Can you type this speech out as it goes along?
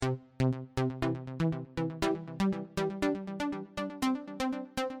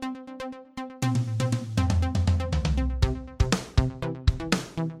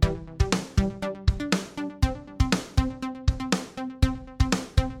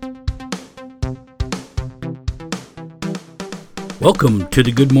Welcome to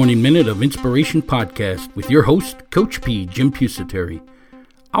the Good Morning Minute of Inspiration podcast with your host, Coach P, Jim Pusateri.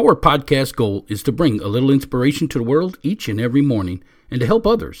 Our podcast goal is to bring a little inspiration to the world each and every morning and to help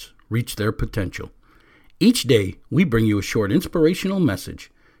others reach their potential. Each day, we bring you a short inspirational message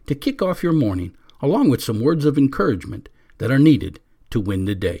to kick off your morning, along with some words of encouragement that are needed to win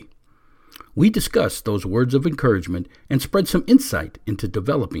the day. We discuss those words of encouragement and spread some insight into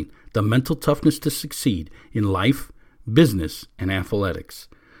developing the mental toughness to succeed in life, business, and athletics.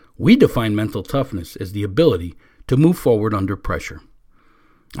 We define mental toughness as the ability to move forward under pressure.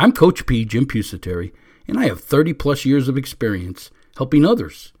 I'm Coach P, Jim Pusateri, and I have 30 plus years of experience helping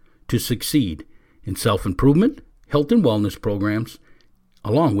others to succeed in self-improvement, health and wellness programs,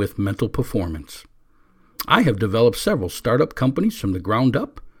 along with mental performance. I have developed several startup companies from the ground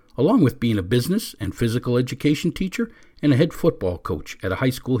up, along with being a business and physical education teacher and a head football coach at a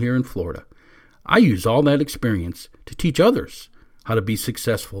high school here in Florida. I use all that experience to teach others how to be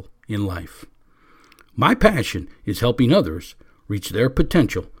successful in life. My passion is helping others reach their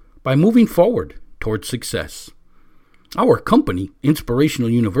potential by moving forward towards success. Our company,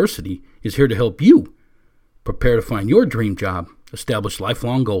 Inspirational University, is here to help you prepare to find your dream job, establish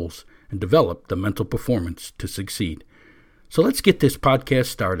lifelong goals, and develop the mental performance to succeed. So let's get this podcast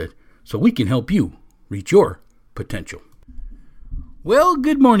started so we can help you reach your potential. Well,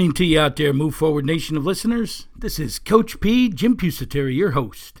 good morning to you out there, Move Forward Nation of listeners. This is Coach P, Jim Pusateri, your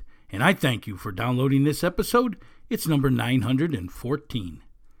host, and I thank you for downloading this episode. It's number 914.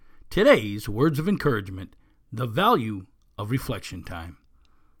 Today's words of encouragement: the value of reflection time.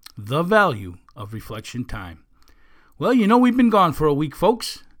 The value of reflection time. Well, we've been gone for a week,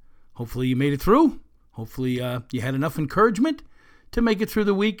 folks. Hopefully you made it through. Hopefully you had enough encouragement to make it through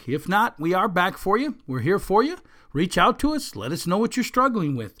the week. If not, we are back for you. We're here for you. Reach out to us. Let us know what you're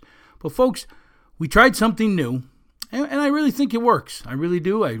struggling with. But folks, we tried something new, and I really think it works. I really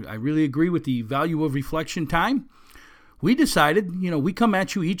do. I really agree with the value of reflection time. We decided, we come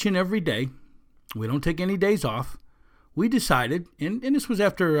at you each and every day. We don't take any days off. We decided, and this was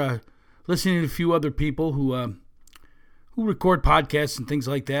after listening to a few other people who record podcasts and things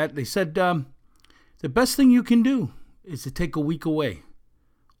like that. They said the best thing you can do is to take a week away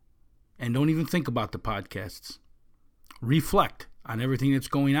and don't even think about the podcasts. Reflect on everything that's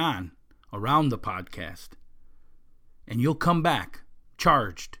going on around the podcast, and you'll come back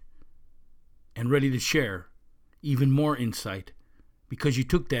charged and ready to share even more insight because you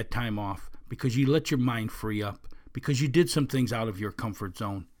took that time off, because you let your mind free up, because you did some things out of your comfort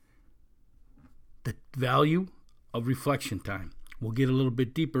zone. The value of reflection time. We'll get a little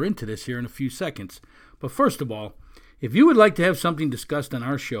bit deeper into this here in a few seconds. But first of all, if you would like to have something discussed on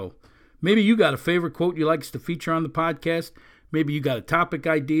our show, maybe you got a favorite quote you like us to feature on the podcast, maybe you got a topic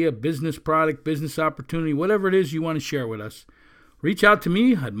idea, business product, business opportunity, whatever it is you want to share with us, reach out to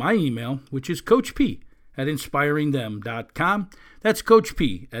me at my email, which is coachp@inspiringthem.com. That's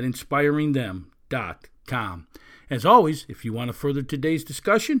coachp@inspiringthem.com. As always, if you want to further today's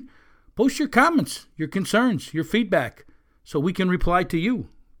discussion, post your comments, your concerns, your feedback, so we can reply to you.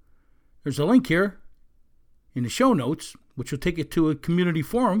 There's a link here in the show notes, which will take you to a community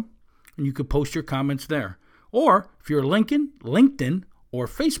forum, and you can post your comments there. Or if you're a LinkedIn or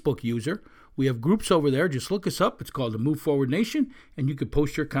Facebook user, we have groups over there. Just look us up. It's called the Move Forward Nation, and you can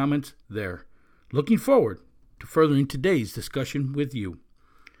post your comments there. Looking forward to furthering today's discussion with you.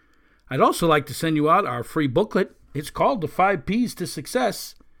 I'd also like to send you out our free booklet. It's called The 5 P's to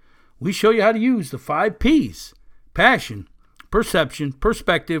Success. We show you how to use the 5 P's: passion, perception,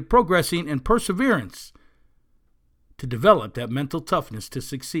 perspective, progressing, and perseverance to develop that mental toughness to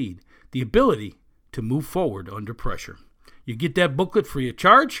succeed, the ability to move forward under pressure. You get that booklet free of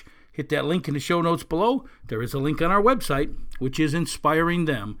charge. Hit that link in the show notes below. There is a link on our website, which is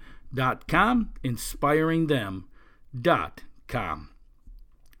inspiringthem.com, inspiringthem.com.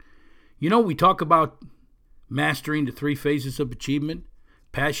 We talk about mastering the 3 phases of achievement: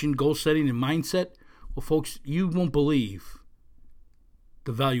 passion, goal setting, and mindset. Well, folks, you won't believe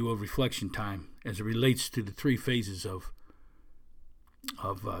the value of reflection time as it relates to the 3 phases of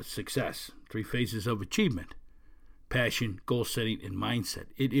success, 3 phases of achievement: passion, goal setting, and mindset.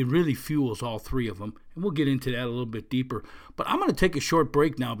 It really fuels all 3 of them, and we'll get into that a little bit deeper. But I'm going to take a short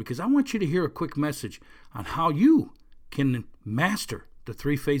break now because I want you to hear a quick message on how you can master the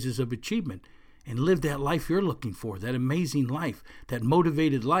 3 phases of achievement and live that life you're looking for, that amazing life, that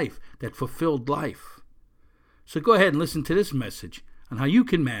motivated life, that fulfilled life. So go ahead and listen to this message on how you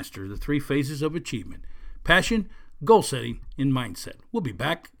can master the 3 phases of achievement: passion, goal setting, and mindset. We'll be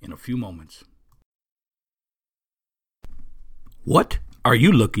back in a few moments. What are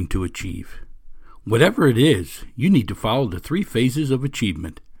you looking to achieve? Whatever it is, you need to follow the 3 phases of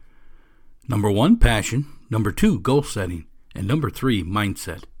achievement. Number 1, passion. Number 2, goal setting. And number 3,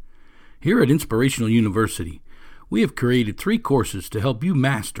 mindset. Here at Inspirational University, we have created 3 courses to help you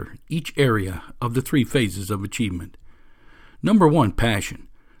master each area of the 3 phases of achievement. Number 1, passion.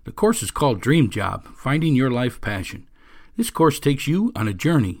 The course is called Dream Job, Finding Your Life Passion. This course takes you on a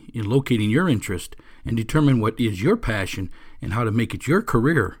journey in locating your interest and determine what is your passion and how to make it your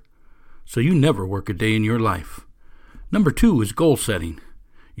career so you never work a day in your life. Number 2 is goal setting,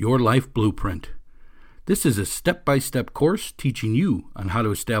 Your Life Blueprint. This is a step-by-step course teaching you on how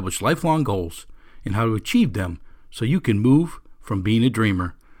to establish lifelong goals and how to achieve them so you can move from being a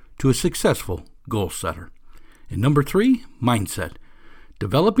dreamer to a successful goal setter. And number 3, mindset,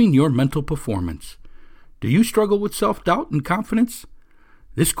 developing your mental performance. Do you struggle with self-doubt and confidence?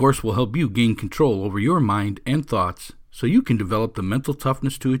 This course will help you gain control over your mind and thoughts so you can develop the mental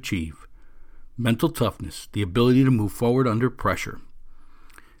toughness to achieve. Mental toughness, the ability to move forward under pressure.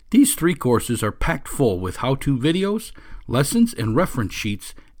 These 3 courses are packed full with how-to videos, lessons, and reference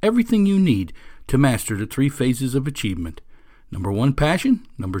sheets, everything you need to master the 3 phases of achievement. Number 1, passion.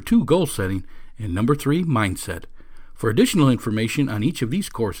 Number 2, goal setting. And number 3, mindset. For additional information on each of these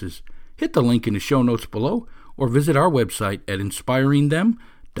courses, hit the link in the show notes below or visit our website at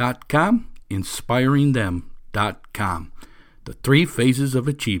inspiringthem.com, inspiringthem.com. The 3 phases of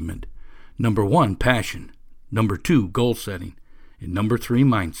achievement. Number 1, passion. Number 2, goal setting. And number 3,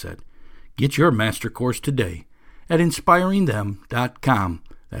 mindset. Get your master course today at inspiringthem.com.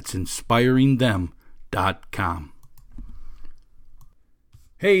 That's inspiringthem.com.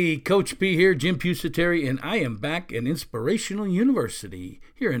 Hey, Coach P here, Jim Pusateri, and I am back at Inspirational University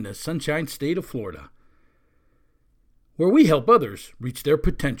here in the Sunshine State of Florida, where we help others reach their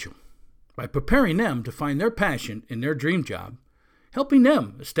potential by preparing them to find their passion in their dream job, helping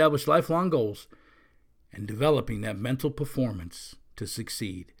them establish lifelong goals, and developing that mental performance to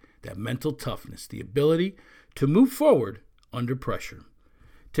succeed, that mental toughness, the ability to move forward under pressure.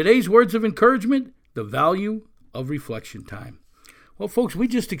 Today's words of encouragement, the value of reflection time. Well, folks, we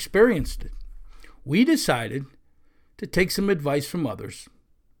just experienced it. We decided to take some advice from others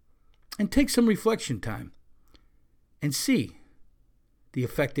and take some reflection time and see the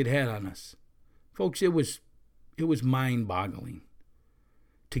effect it had on us. Folks, it was mind-boggling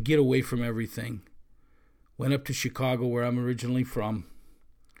to get away from everything. Went up to Chicago, where I'm originally from.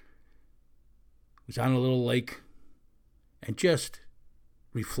 Was on a little lake and just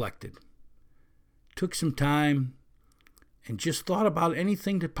reflected. Took some time and just thought about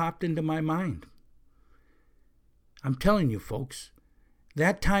anything that popped into my mind. I'm telling you, folks,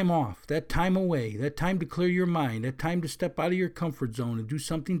 that time off, that time away, that time to clear your mind, that time to step out of your comfort zone and do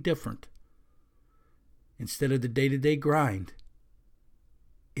something different instead of the day-to-day grind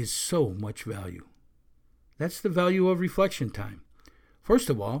is so much value. That's the value of reflection time. First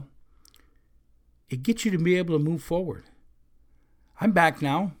of all, it gets you to be able to move forward. I'm back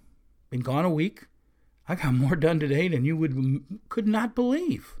now, been gone a week. I got more done today than you could not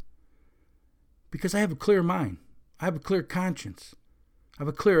believe. Because I have a clear mind. I have a clear conscience. I have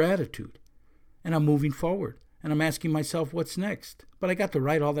a clear attitude. And I'm moving forward. And I'm asking myself what's next. But I got to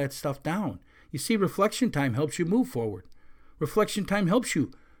write all that stuff down. You see, reflection time helps you move forward. Reflection time helps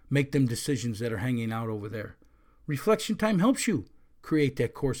you make them decisions that are hanging out over there. Reflection time helps you create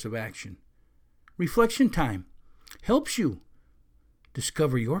that course of action. Reflection time helps you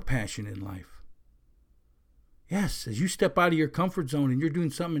discover your passion in life. Yes, as you step out of your comfort zone and you're doing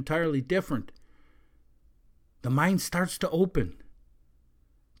something entirely different, the mind starts to open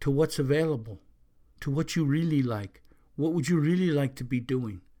to what's available, to what you really like. What would you really like to be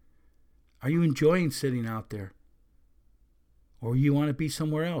doing? Are you enjoying sitting out there? Or you want to be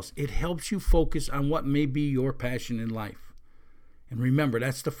somewhere else? It helps you focus on what may be your passion in life. And remember,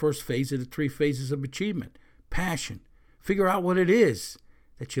 that's the first phase of the 3 phases of achievement. Passion. Figure out what it is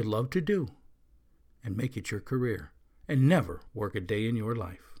that you love to do and make it your career and never work a day in your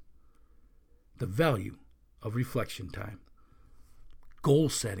life. The value of reflection time. Goal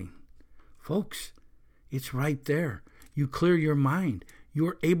setting. Folks, it's right there. You clear your mind.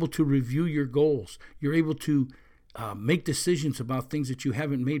 You're able to review your goals. You're able to make decisions about things that you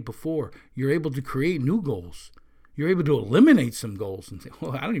haven't made before. You're able to create new goals. You're able to eliminate some goals and say,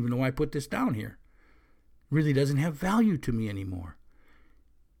 well, I don't even know why I put this down here. It really doesn't have value to me anymore.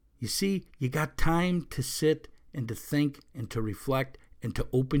 You see, you got time to sit and to think and to reflect and to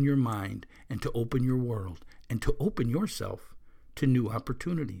open your mind and to open your world and to open yourself to new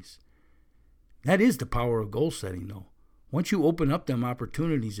opportunities. That is the power of goal setting, though. Once you open up them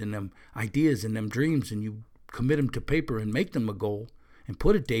opportunities and them ideas and them dreams and you commit them to paper and make them a goal, and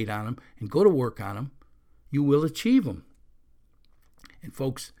put a date on them and go to work on them, you will achieve them. And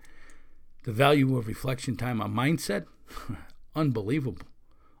folks, the value of reflection time on mindset, unbelievable.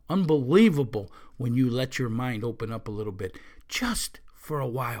 Unbelievable when you let your mind open up a little bit, just for a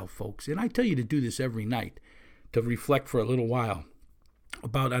while, folks. And I tell you to do this every night, to reflect for a little while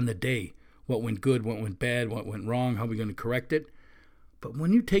about on the day, what went good, what went bad, what went wrong, how we're going to correct it. But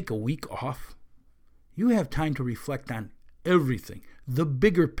when you take a week off, you have time to reflect on everything, the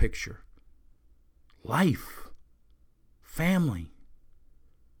bigger picture, life, family,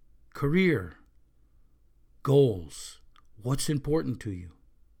 career, goals, what's important to you,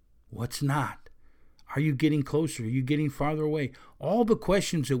 what's not. Are you getting closer? Are you getting farther away? All the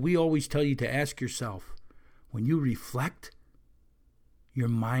questions that we always tell you to ask yourself. When you reflect, your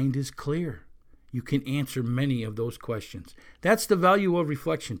mind is clear. You can answer many of those questions. That's the value of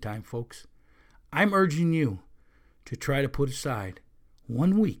reflection time, folks. I'm urging you to try to put aside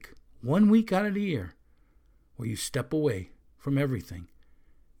 1 week out of the year, where you step away from everything.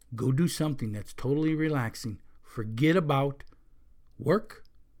 Go do something that's totally relaxing. Forget about work.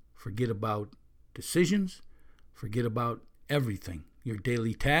 Forget about decisions. Forget about everything, your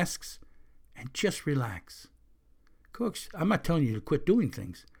daily tasks, and just relax. Folks, I'm not telling you to quit doing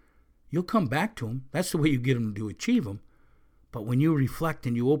things. You'll come back to them. That's the way you get them to achieve them. But when you reflect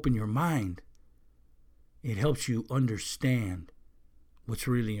and you open your mind, it helps you understand what's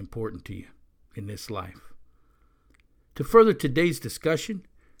really important to you in this life. To further today's discussion,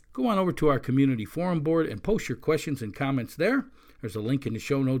 go on over to our community forum board and post your questions and comments there. There's a link in the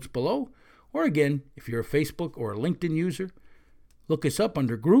show notes below. Or again, if you're a Facebook or a LinkedIn user, look us up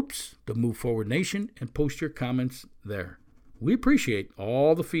under Groups, the Move Forward Nation, and post your comments there. We appreciate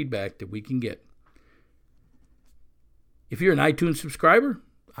all the feedback that we can get. If you're an iTunes subscriber,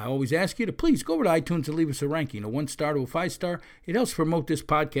 I always ask you to please go over to iTunes and leave us a ranking, a 1-star to a 5-star. It helps promote this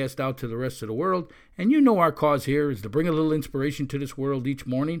podcast out to the rest of the world. And you know our cause here is to bring a little inspiration to this world each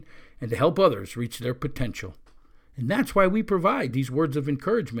morning and to help others reach their potential. And that's why we provide these words of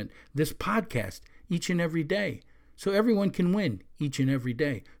encouragement, this podcast, each and every day, so everyone can win each and every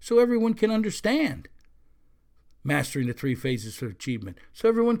day, so everyone can understand mastering the 3 phases of achievement, so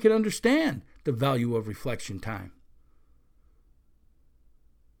everyone can understand the value of reflection time.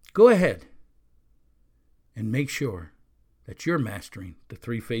 Go ahead and make sure that you're mastering the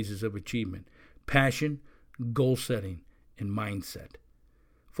 3 phases of achievement: passion, goal setting, and mindset.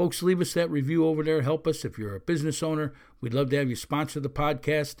 Folks, leave us that review over there. Help us. If you're a business owner, we'd love to have you sponsor the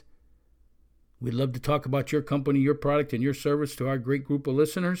podcast. We'd love to talk about your company, your product, and your service to our great group of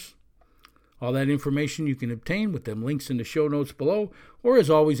listeners. All that information you can obtain with them links in the show notes below. Or as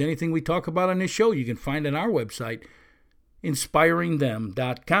always, anything we talk about on this show, you can find on our website,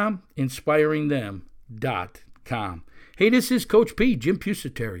 inspiringthem.com, inspiringthem.com. Hey, this is Coach P, Jim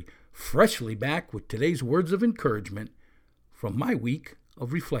Pusateri, freshly back with today's words of encouragement from my week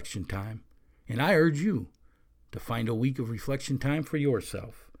of reflection time. And I urge you to find a week of reflection time for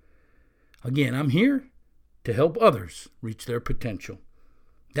yourself. Again, I'm here to help others reach their potential.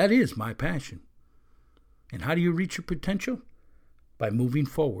 That is my passion. And how do you reach your potential? By moving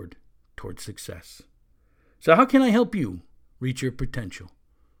forward towards success. So how can I help you reach your potential?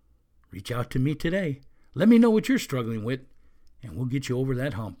 Reach out to me today. Let me know what you're struggling with, and we'll get you over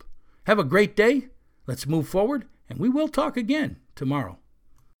that hump. Have a great day. Let's move forward, and we will talk again tomorrow.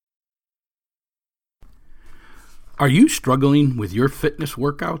 Are you struggling with your fitness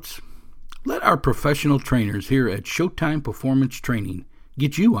workouts? Let our professional trainers here at Showtime Performance Training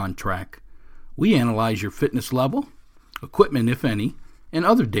get you on track. We analyze your fitness level, equipment if any, and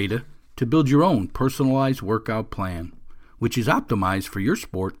other data to build your own personalized workout plan, which is optimized for your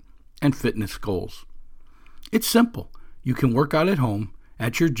sport and fitness goals. It's simple. You can work out at home,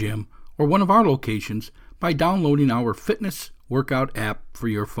 at your gym, or one of our locations by downloading our fitness workout app for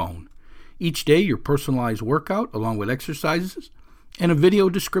your phone. Each day, your personalized workout, along with exercises and a video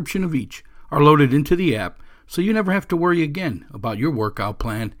description of each, are loaded into the app, so you never have to worry again about your workout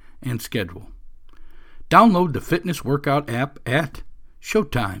plan and schedule. Download the fitness workout app at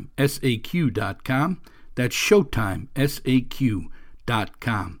ShowtimeSAQ.com. That's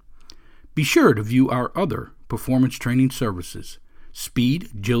ShowtimeSAQ.com. Be sure to view our other performance training services: Speed,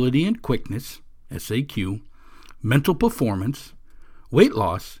 Agility, and Quickness, SAQ, Mental Performance, Weight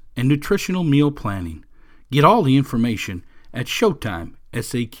Loss, and Nutritional Meal Planning. Get all the information at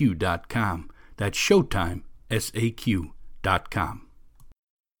ShowtimeSAQ.com. That's ShowtimeSAQ.com.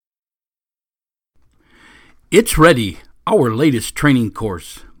 It's ready, our latest training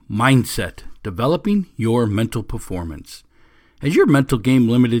course, Mindset, Developing Your Mental Performance. Has your mental game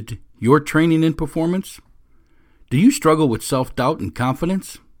limited your training and performance? Do you struggle with self-doubt and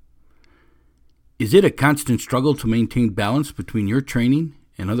confidence? Is it a constant struggle to maintain balance between your training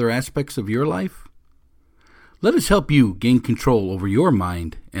and other aspects of your life? Let us help you gain control over your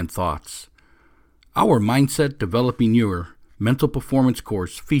mind and thoughts. Our Mindset Developing Your Mental Performance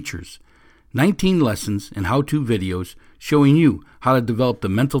course features 19 lessons and how-to videos showing you how to develop the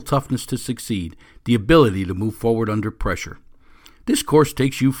mental toughness to succeed, the ability to move forward under pressure. This course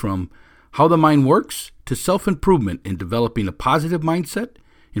takes you from how the mind works to self-improvement in developing a positive mindset,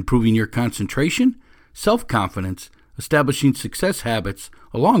 improving your concentration, self-confidence, establishing success habits,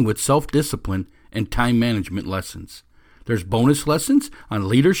 along with self-discipline and time management lessons. There's bonus lessons on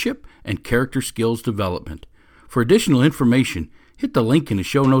leadership and character skills development. For additional information, hit the link in the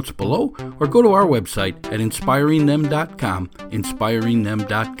show notes below or go to our website at inspiringthem.com,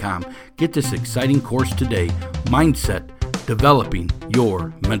 inspiringthem.com. Get this exciting course today, Mindset Developing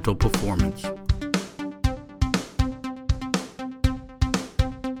Your Mental Performance.